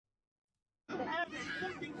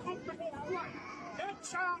fucking comfortable flight. That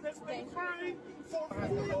child has been crying for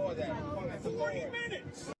 40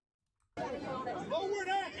 minutes. Lower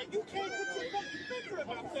that, and you can't put your fucking finger in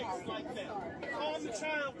my face like that. Calm the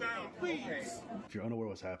child down, please. If you're unaware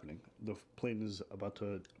what's happening, the plane is about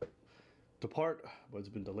to depart, but it's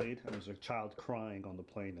been delayed, and there's a child crying on the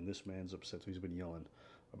plane, and this man's upset, so he's been yelling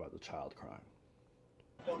about the child crying.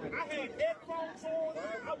 I had headphones on,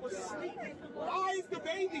 I was sleeping. Why is the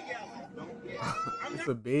baby yelling? It's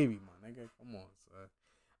a baby, my nigga. Come on, son.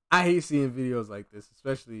 I hate seeing videos like this,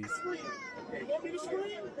 especially. You want me to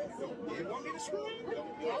scream? You want me to scream?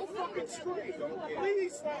 I'll fucking scream.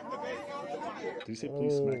 Please smack the baby. Did he say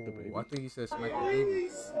please smack the baby? I think he said smack the baby.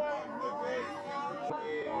 Please smack the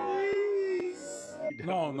baby. Please.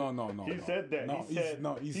 No. He said that.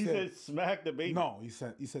 No, he said smack the baby. No, he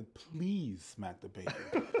said please smack the baby.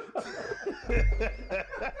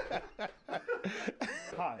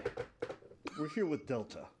 Hi, we're here with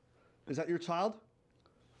Delta. Is that your child?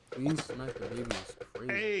 Please smack the baby is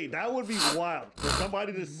crazy. Hey, that would be wild. For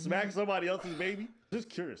somebody to smack somebody else's baby? Just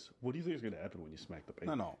curious, what do you think is going to happen when you smack the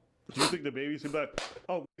baby? No. Do you think the baby's going to be like,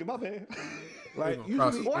 oh, my bad? Like,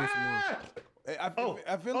 usually, I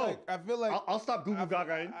feel like I'll stop Google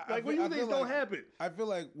Gaga. Like, what do you think is going to happen? I feel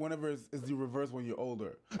like whenever it's the reverse when you're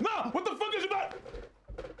older. No, what the fuck is about?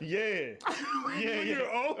 Yeah.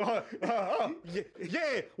 You're old.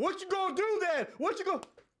 Yeah. What you gonna do then? What you gonna?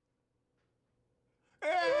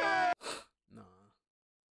 Nah.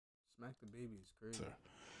 Smack the baby is crazy.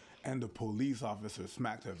 And the police officer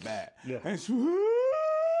smacked her back. Yeah. And she,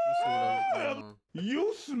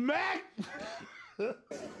 you smacked.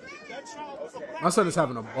 My son is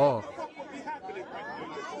having a ball.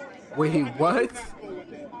 Wait, what?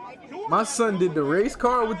 My son did the race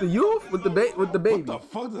car with the youth, with the baby. What the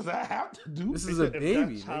fuck does that have to do? This is a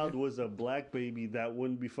baby. If that child was a black baby, that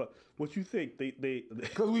wouldn't be fun. What you think? They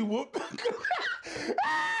because we whooped.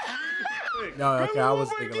 No, okay, I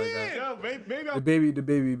wasn't thinking like that. Yeah, maybe The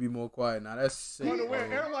baby be more quiet now. That's sick.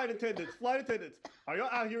 Airline attendants, flight attendants, are y'all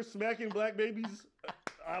out here smacking black babies?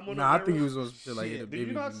 Nah, I think he was supposed to like hit a baby. Did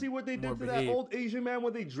you not see what they did to that old Asian man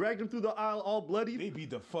when they dragged him through the aisle all bloody? They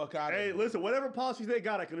beat the fuck out of him. Hey, listen, whatever policies they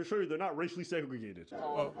got, I can assure you they're not racially segregated.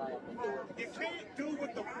 You can't do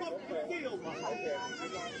what the fuck you feel like.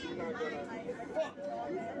 Fuck.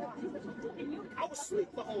 I was asleep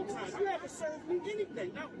the whole time. You haven't served me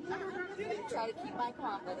anything. No, I try to keep my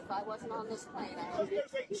calm, but if I wasn't on this plane, I would.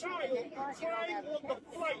 there's a child crying on the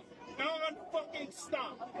flight, non-fucking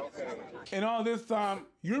stop. And all this time,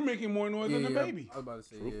 you're making more noise than the baby. I was about to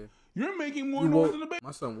say, yeah. You're making more noise than the baby.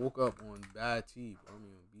 My son woke up on bad tea, bro. I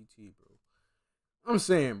mean, on BT, bro. I'm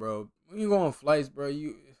saying, bro, when you go on flights, bro,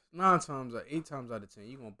 you 8 times out of 10,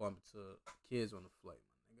 you gonna bump into kids on the flight,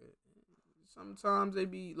 my nigga. Sometimes they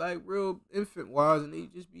be like real infant wise, and they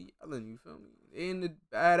just be yelling. You feel me? They in the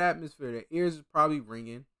bad atmosphere. Their ears is probably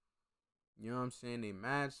ringing. You know what I'm saying? They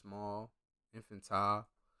mad small, infantile.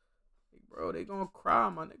 Like, bro, they gonna cry,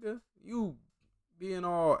 my nigga. You being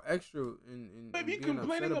all extra and Baby, you being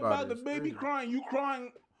complaining about the baby crazy.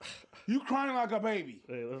 crying. You crying like a baby.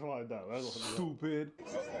 Hey, let's find out. Stupid.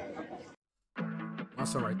 My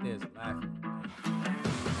son right there is laughing.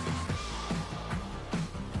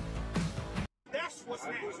 That's what's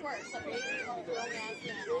next. Who's worse, a baby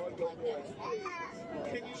or a grown ass man acting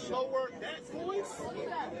like this? Can you lower that voice?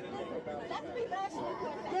 That could be rational.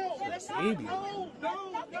 No, that's not. Baby. No.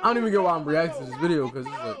 I don't even get why I'm reacting to this video because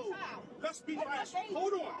it's like, Let's be rational.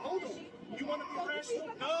 Hold on. You want to be rational?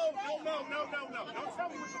 No. Don't tell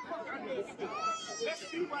me what the fuck I need to do. Let's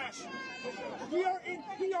be rational. We are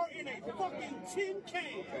in a fucking tin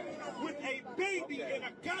can with a baby in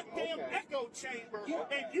a goddamn echo chamber,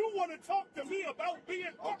 and you want to talk to me about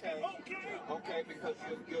being fucking okay? Okay, because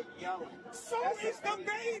you're yelling. So is the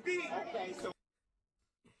baby. Okay, so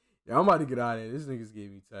yeah, I'm about to get out of here. This niggas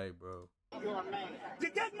gave me tight, bro. you're a man.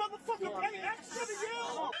 Did that motherfucker pay extra to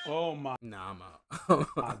yell? Oh my Nah, I'm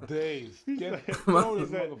out. days. Throw this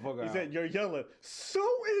motherfucker He out. said, you're yelling, so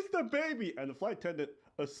is the baby. And the flight attendant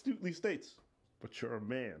astutely states, but you're a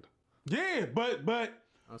man. Yeah, but My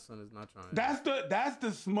son is not trying. that's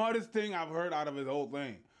the smartest thing I've heard out of his whole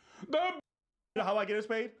thing. You know how I get us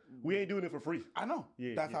paid? We ain't doing it for free. I know.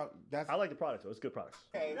 Yeah, That's yeah. how. That's. I like the product, though. It's good products.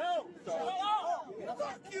 No.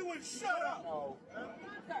 Fuck you and shut up.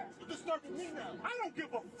 You can start to me now. I don't give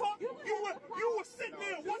a fuck. You were sitting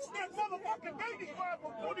there watching that motherfucking baby cry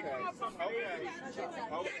for 45 something minutes.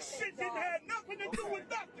 That shit didn't have nothing to do with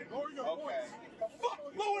nothing. Lower your voice. Fuck,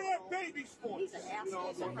 lower that baby's voice.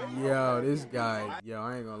 Yo, this guy,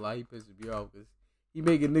 I ain't gonna lie, he pissed me off because he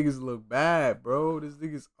making niggas look bad, bro. This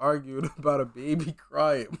nigga's arguing about a baby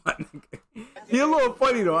crying, my nigga. He a little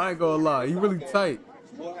funny though. I ain't gonna lie. He really tight.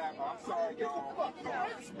 What happened? I'm sorry, y'all. I'm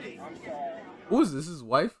sorry. Who is this? His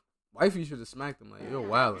wife? Wifey should have smacked him like, you're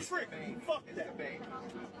wildin'. Fuck that, baby.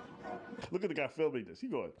 Look at the guy filming this. He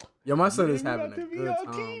going, Yo, my son is "Man, you having got a to be good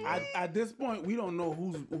okay." time. At this point, we don't know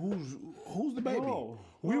who's the baby. No.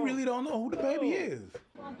 We really don't know who the baby is.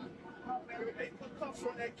 They put cuffs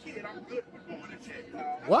on that kid. I'm good with going to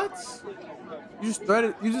jail. What? You just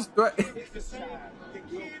threatened. You just threatened. The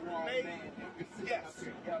kid made, yes,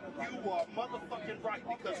 you are motherfucking right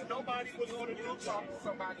because nobody was going to do something.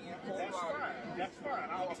 Somebody in Fort That's Lauderdale. fine. That's fine.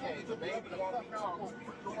 I'll Okay, take the the baby baby won't be talking.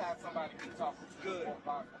 You have somebody be talking. Good.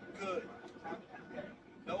 Good.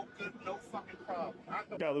 No good, no fucking problem. I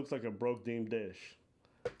know. Guy looks like a broke Dean Dish.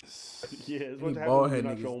 Yeah, it's Any what happens bald when head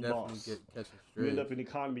you're not your niggas own definitely boss. get catching You end straight. up in the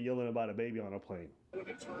economy yelling about a baby on a plane. An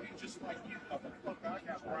attorney just like you, motherfucker. I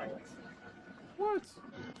got rights. What?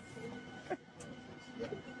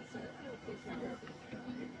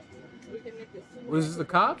 Was this the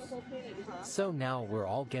cops? So now we're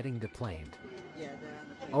all getting deplaned.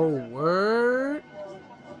 Oh, word.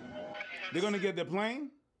 They're gonna get the plane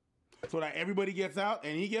so that everybody gets out,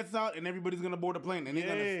 and he gets out, and everybody's gonna board the plane, and they're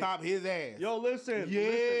gonna Yeah. stop his ass. Yo, listen. Yeah,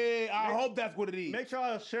 listen. I hope that's what it is. Make sure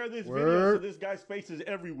I share this video Word. so this guy's face is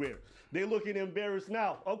everywhere. They looking embarrassed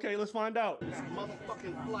now. Okay, let's find out. This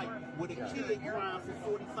motherfucking flight with a kid crying for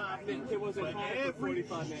 45 minutes. It wasn't for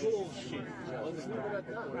 45 minutes. Bullshit.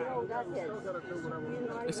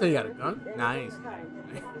 They say you got a gun? Nah, I ain't.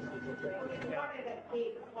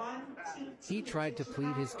 He tried to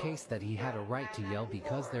plead his case that he had a right to yell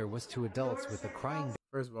because there was two adults with a crying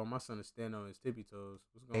First of all, my son is standing on his tippy toes.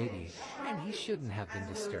 What's going on? baby, and he shouldn't have been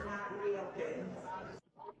disturbed.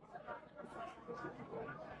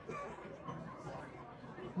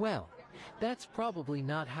 Well, that's probably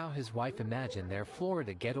not how his wife imagined their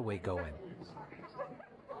Florida getaway going.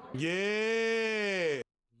 Yeah,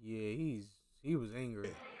 Yeah, he was angry.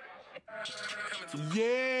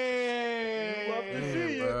 yeah. You love to Damn,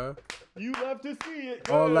 see it. bruh. You love to see it.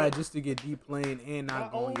 All Good. that just to get deplaned and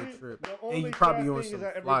not go on your trip. The And only you probably sad on thing some is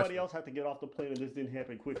that fly everybody shit. else had to get off the plane and this didn't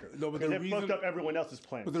happen quicker. No, but Because the it reason- fucked up everyone else's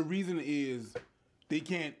plans. But the reason is they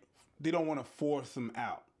don't want to force him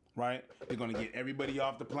out, right? They're gonna get everybody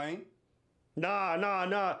off the plane.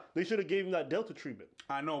 Nah. They should have gave him that Delta treatment.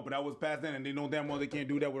 I know, but that was past then, and they know damn well they can't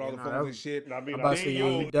do that with all the nah, phones that and was- shit. I mean, I'm about to they say, know-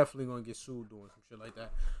 yeah, you definitely gonna get sued doing some shit like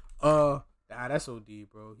that. Nah, that's OD,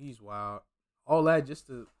 bro. He's wild. All that just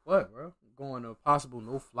to what, bro? Going to a possible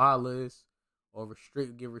no fly list or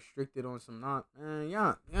get restricted on some man,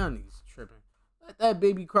 y'all niggas tripping. Let that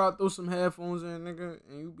baby crowd throw some headphones in, nigga,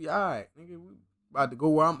 and you be alright, nigga. We about to go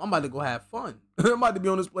where I'm about to go have fun. I'm about to be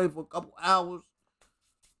on this plane for a couple hours.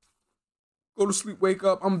 Go to sleep, wake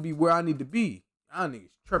up. I'm gonna be where I need to be. Y'all niggas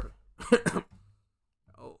tripping.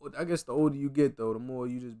 Oh, I guess the older you get, though, the more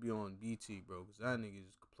you just be on BT, bro. Because that nigga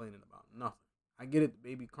is complaining about nothing. I get it, the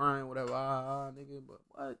baby crying, whatever, nigga. But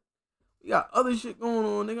what? We got other shit going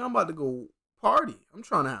on, nigga. I'm about to go party. I'm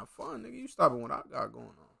trying to have fun, nigga. You stopping what I got going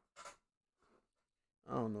on.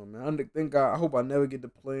 I don't know, man. I hope I never get the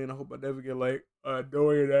plane. I hope I never get, like,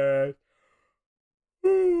 annoying ass.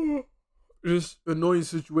 Just annoying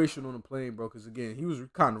situation on the plane, bro. Because, again, he was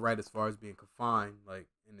kind of right as far as being confined, like,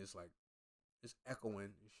 in this, like, just echoing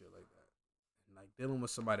and shit like that. And like dealing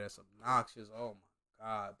with somebody that's obnoxious. Oh my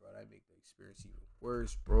God, bro. That make the experience even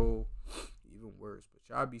worse, bro. Even worse. But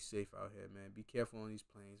y'all be safe out here, man. Be careful on these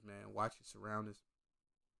planes, man. Watch your surroundings.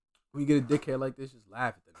 When you get a dickhead like this, just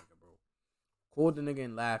laugh at the nigga, bro. Call the nigga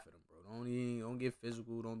and laugh at him, bro. Don't get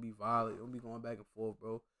physical. Don't be violent. Don't be going back and forth,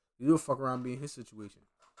 bro. You'll fuck around being in his situation.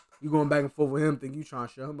 You going back and forth with him, think you trying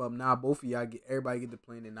to shut him up. Nah, both of y'all everybody get the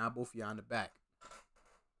plane, and now both of y'all in the back.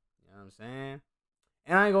 You know what I'm saying?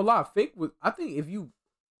 And I ain't gonna lie, I think if you,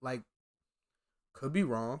 like, could be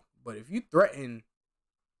wrong, but if you threaten,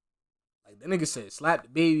 like, the nigga said, slap the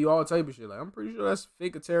baby, all type of shit, like, I'm pretty sure that's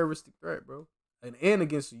fake a terroristic threat, bro. And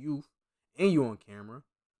against the youth, and you on camera,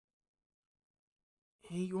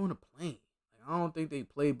 and you on a plane. Like, I don't think they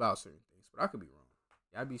play about certain things, but I could be wrong.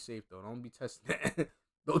 Y'all be safe, though. Don't be testing that.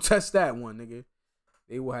 Don't test that one, nigga.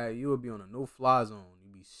 You will be on a no-fly zone. You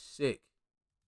be sick.